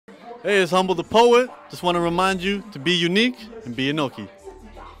Hey, it's Humble the Poet. Just want to remind you to be unique and be ANOKHI.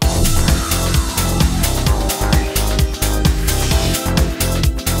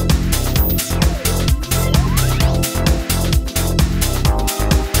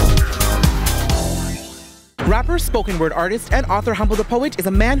 Rapper, spoken word artist, and author Humble the Poet is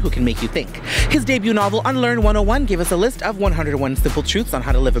a man who can make you think. His debut novel, Unlearn 101, gave us a list of 101 simple truths on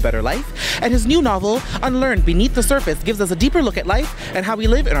how to live a better life. And his new novel, Unlearn Beneath The Surface, gives us a deeper look at life and how we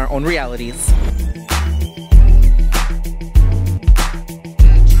live in our own realities.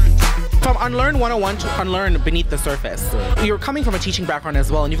 From Unlearn 101 to Unlearn Beneath the Surface. You're coming from a teaching background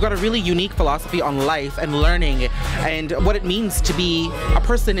as well, and you've got a really unique philosophy on life and learning and what it means to be a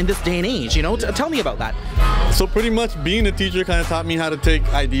person in this day and age, you know? Tell me about that. So pretty much being a teacher kind of taught me how to take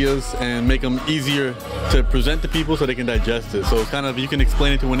ideas and make them easier to present to people so they can digest it. So it's kind of, you can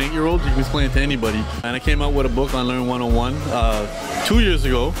explain it to an 8-year-old, you can explain it to anybody. And I came out with a book, Unlearn 101, 2 years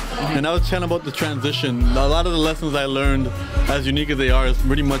ago, and I was chatting about the transition. A lot of the lessons I learned, as unique as they are, is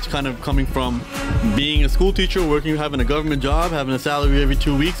pretty much kind of coming from being a school teacher, working, having a government job, having a salary every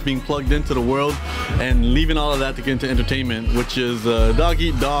 2 weeks, being plugged into the world, and leaving all of that to get into entertainment, which is dog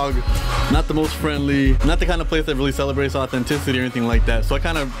eat dog, not the most friendly, not the kind of place that really celebrates authenticity or anything like that. So I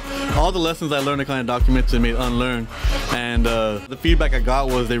kind of, all the lessons I learned, I kind of documented and made Unlearn. And the feedback I got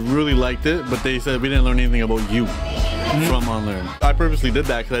was they really liked it, but they said we didn't learn anything about you from Unlearn. I purposely did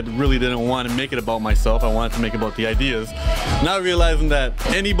that because I really didn't want to make it about myself. I wanted to make it about the ideas. Not realizing that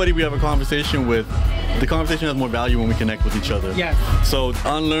anybody we have a conversation with, the conversation has more value when we connect with each other. Yeah. So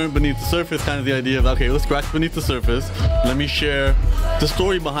Unlearn Beneath the Surface, kind of the idea of, okay, let's scratch beneath the surface. Let me share the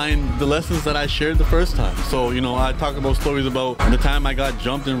story behind the lessons that I shared the first time. So, you know, I talk about stories about the time I got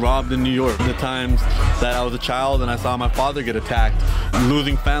jumped and robbed in New York, the times that I was a child and I saw my father get attacked,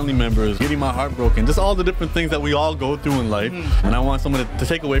 losing family members, getting my heart broken, just all the different things that we all go through in life. And I want someone to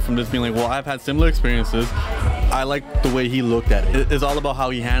take away from this being like, well, I've had similar experiences. I like the way he looked at it. It's all about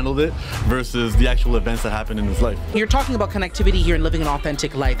how he handled it versus the actual events that happened in his life. You're talking about connectivity here and living an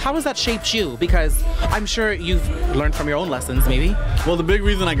authentic life. How has that shaped you? Because I'm sure you've learned from your own lessons, maybe. Well, the big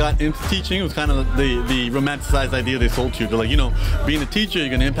reason I got into teaching was kind of the romanticized idea they sold to you. They're like, you know, being a teacher, you're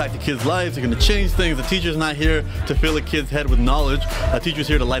going to impact the kids' lives, you're going to change things. The teacher's not here to fill a kid's head with knowledge. A teacher's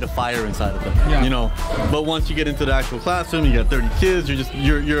here to light a fire inside of them, you know. But once you get into the actual classroom, you got 30 kids,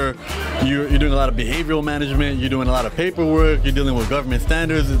 you're doing a lot of behavioral management, you're doing a lot of paperwork, you're dealing with government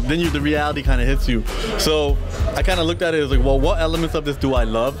standards, then the reality kind of hits you. So I kind of looked at it as like, well, what elements of this do I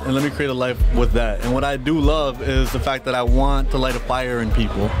love? And let me create a life with that. And what I do love is the fact that I want to light a fire in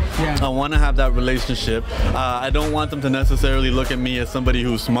people. Yeah. I want to have that relationship. I don't want them to necessarily look at me as somebody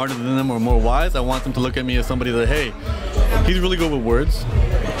who's smarter than them or more wise. I want them to look at me as somebody that, hey, he's really good with words.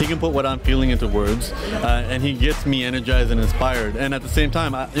 He can put what I'm feeling into words, and he gets me energized and inspired. And at the same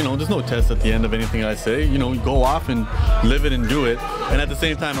time, you know, there's no test at the end of anything I say. You know, you go off and live it and do it. And at the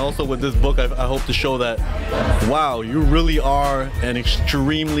same time, also with this book, I hope to show that, wow, you really are an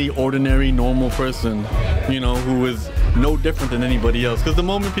extremely ordinary, normal person, you know, who is no different than anybody else. Because the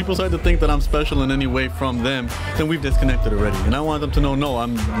moment people start to think that I'm special in any way from them, then we've disconnected already. And I want them to know, no,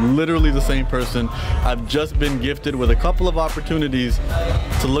 I'm literally the same person. I've just been gifted with a couple of opportunities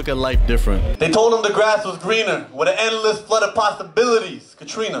to look at life different. They told him the grass was greener with an endless flood of possibilities.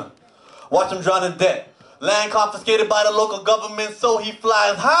 Katrina, watch him drown in debt. Land confiscated by the local government, so he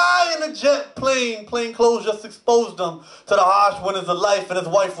flies high in a jet plane. Plain clothes just exposed him to the harsh winters of life, and his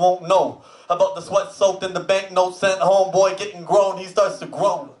wife won't know about the sweat soaked in the banknote sent homeboy getting grown. He starts to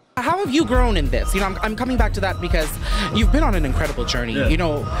groan. How have you grown in this? You know, I'm coming back to that because you've been on an incredible journey. Yeah. You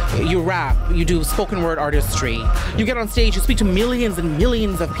know, you rap, you do spoken word artistry, you get on stage, you speak to millions and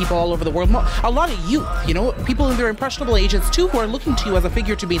millions of people all over the world. A lot of youth, you know, people in their impressionable ages too, who are looking to you as a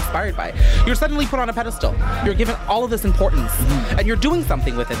figure to be inspired by. You're suddenly put on a pedestal. You're given all of this importance, and you're doing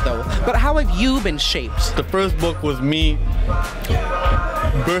something with it though. But how have you been shaped? The first book was me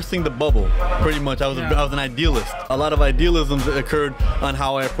bursting the bubble, pretty much. I was an idealist. A lot of idealisms occurred on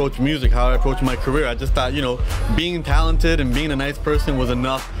how I approach music, how I approach my career. I just thought, you know, being talented and being a nice person was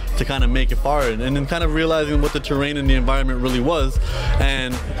enough to kind of make it forward. And then kind of realizing what the terrain and the environment really was,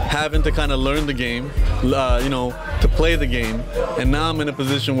 and having to kind of learn the game, you know, to play the game. And now I'm in a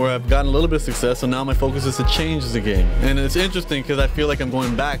position where I've gotten a little bit of success, so now my focus is to change the game. And it's interesting because I feel like I'm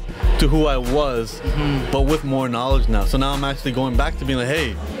going back to who I was, but with more knowledge now. So now I'm actually going back to being like,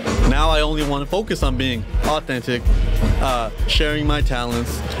 hey, now I only want to focus on being authentic, sharing my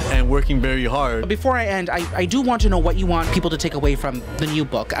talents and working very hard. Before I end, I do want to know what you want people to take away from the new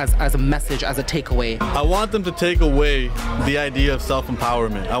book as a message, as a takeaway. I want them to take away the idea of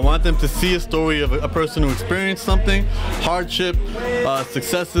self-empowerment. I want them to see a story of a person who experienced something, hardship,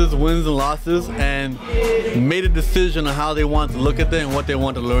 successes, wins and losses, and made a decision on how they want to look at it and what they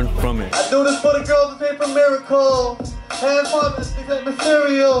want to learn from it. I do this for the girls that paper miracle. Hands popping, things like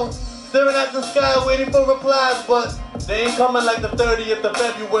material. Staring at the sky waiting for replies, but they ain't coming like the 30th of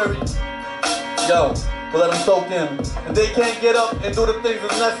February. Yo, we'll let them soak in. And they can't get up and do the things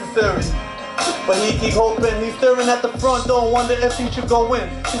that's necessary. But he keep hoping, he's staring at the front door, wonder if he should go in.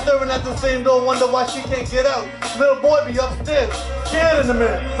 He's staring at the same door, wonder why she can't get out. Little boy be upstairs, scared in the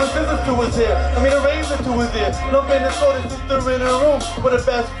mirror. When visits to his hair, a razor to his ear. No pain and soul, his sister in her room with a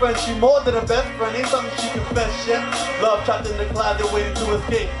best friend. She more than a best friend, ain't something she confess yet. Love trapped in the closet, waiting to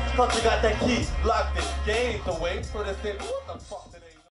escape. Cause she got that key, locked it, games away. So they say, what the fuck?